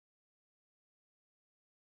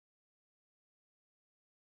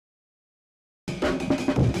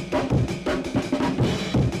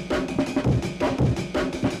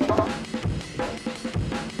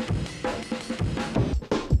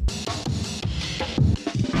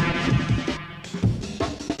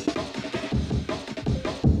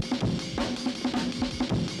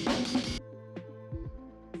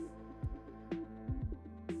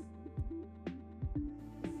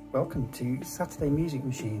welcome to Saturday Music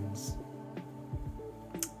Machines.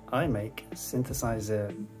 I make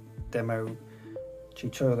synthesizer demo,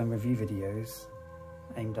 tutorial and review videos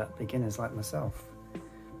aimed at beginners like myself.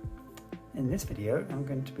 In this video I'm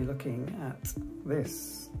going to be looking at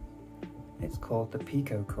this. It's called the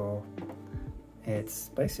pikocore. It's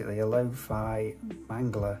basically a lo-fi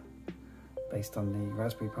mangler based on the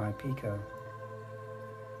Raspberry Pi Pico.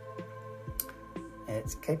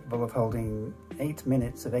 It's capable of holding 8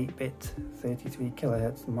 minutes of 8-bit 33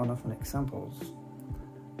 kHz monophonic samples.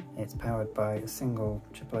 It's powered by a single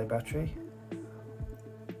AAA battery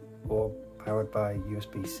or powered by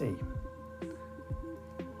USB-C.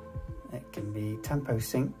 It can be tempo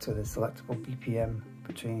synced with a selectable BPM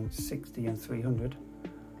between 60 and 300.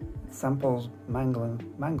 Samples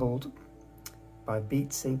mangled by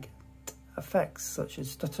beat sync effects such as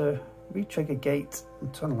stutter, retrigger gate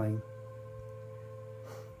and tunneling.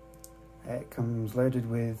 It comes loaded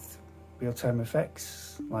with real-time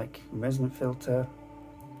effects like resonant filter,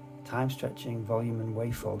 time stretching, volume and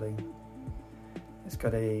wave folding. It's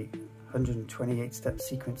got a 128-step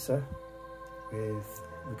sequencer with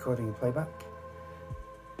recording and playback.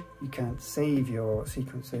 You can save your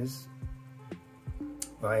sequences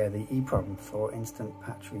via the EEPROM for instant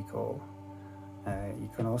patch recall. You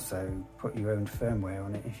can also put your own firmware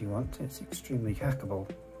on it if you want. It's extremely hackable,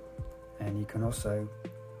 and you can also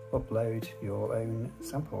upload your own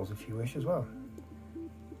samples if you wish as well,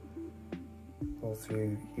 all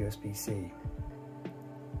through USB-C.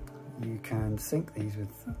 You can sync these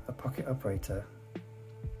with a pocket operator,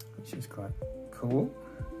 which is quite cool.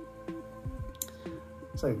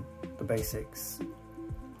 So the basics: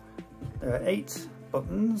 there are 8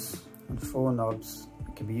 buttons and 4 knobs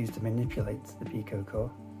that can be used to manipulate the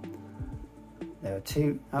pikocore. There are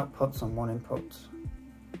 2 outputs and 1 input.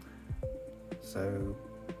 So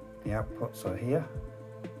the outputs are here.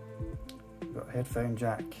 We've got a headphone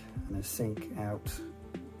jack and a sync out.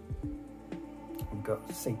 We've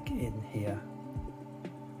got sync in here,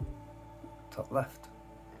 top left.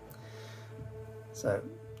 So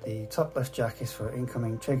the top left jack is for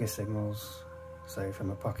incoming trigger signals, so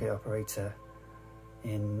from a pocket operator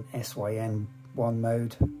in SYN1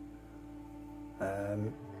 mode.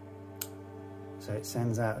 So it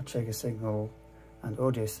sends out a trigger signal and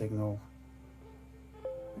audio signal,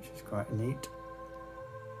 which is quite neat.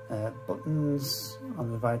 Buttons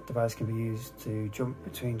on the device can be used to jump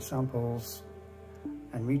between samples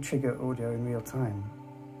and re-trigger audio in real time,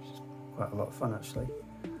 which is quite a lot of fun actually.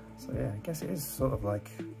 So yeah, I guess it is sort of like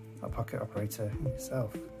a pocket operator in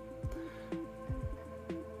itself.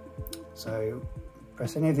 So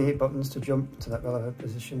press any of the 8 buttons to jump to that relevant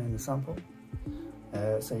position in the sample.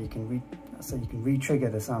 So you can re-trigger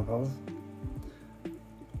the samples.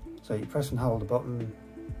 So you press and hold a button,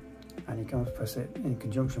 and you can press it in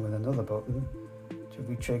conjunction with another button to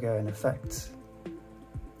re-trigger an effect.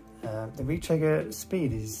 The re-trigger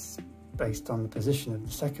speed is based on the position of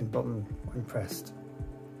the second button when pressed.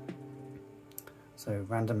 So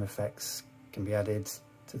random effects can be added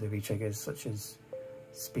to the re-triggers, such as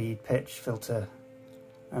speed, pitch, filter,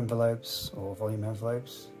 envelopes or volume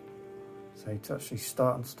envelopes. So to actually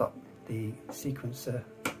start and stop the sequencer,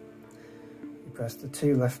 you press the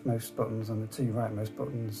 2 leftmost buttons and the 2 rightmost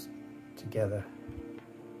buttons together.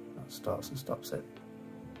 That starts and stops it.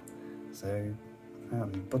 So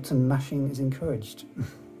button mashing is encouraged.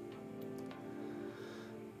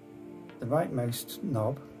 The rightmost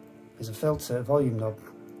knob is a filter volume knob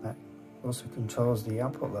that also controls the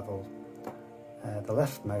output level. The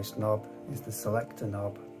leftmost knob is the selector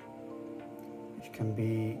knob, which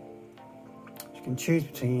you can choose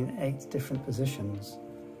between 8 different positions,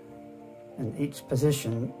 and each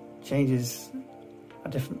position changes a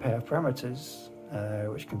different pair of parameters,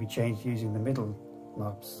 which can be changed using the middle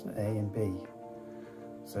knobs A and B.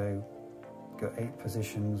 So got 8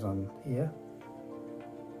 positions on here.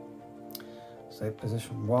 So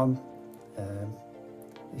position 1,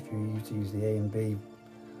 if you were to use the A and B,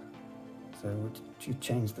 so you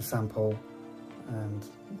change the sample and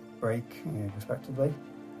break respectively.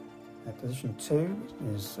 Position 2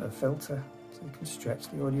 is a filter, so you can stretch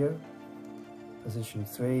the audio. Position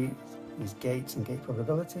 3 is gate and gate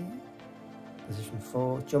probability. Position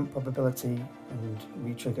 4, jump probability and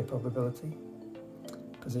re-trigger probability.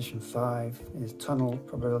 Position 5 is tunnel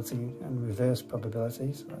probability and reverse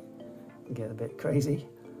probability, so that can get a bit crazy.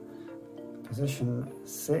 Position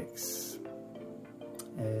 6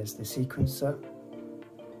 is the sequencer,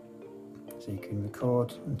 so you can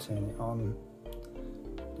record and turn it on,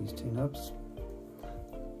 these 2 knobs.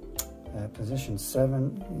 Position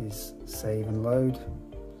 7 is save and load.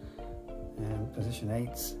 And position 8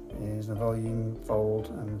 is the volume, fold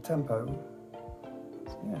and tempo.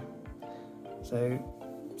 So, yeah. So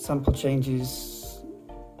sample changes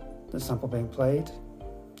the sample being played.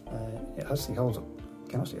 It actually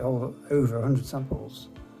can actually hold over 100 samples,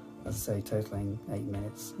 as I say, totaling 8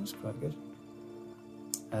 minutes. That's quite good.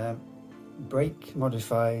 Break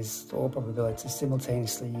modifies all probabilities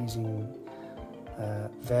simultaneously using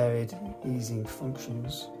varied easing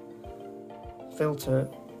functions. Filter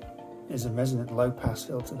is a resonant low-pass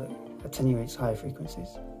filter that attenuates high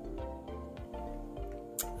frequencies.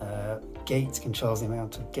 Gate controls the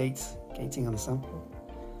amount of gating on the sample.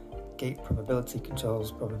 Gate probability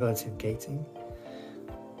controls probability of gating.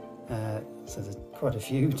 So there's quite a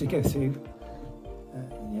few to go through.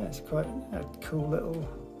 Yeah, it's quite a cool little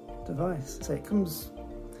device. So it comes,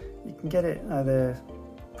 you can get it either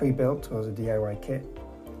pre-built or as a DIY kit.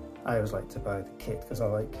 I always like to buy the kit because I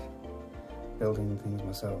like building things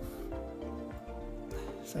myself.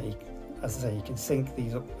 So as I say, you can sync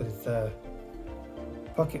these up with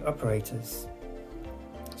pocket operators.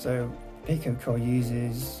 So pikocore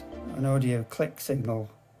uses an audio click signal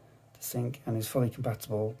to sync and is fully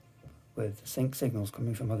compatible with sync signals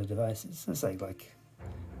coming from other devices. Let's say like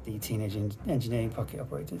the Teenage Engineering pocket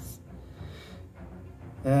operators.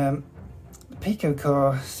 The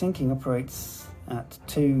pikocore syncing operates at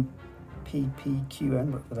 2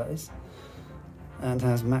 ppqn, whatever that is, and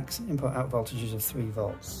has max input-out voltages of 3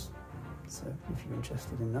 volts. So if you're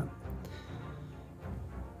interested in that.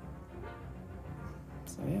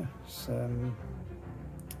 So yeah, it's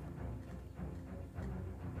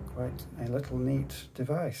quite a little neat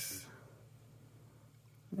device.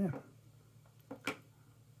 Yeah.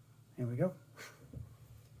 Here we go.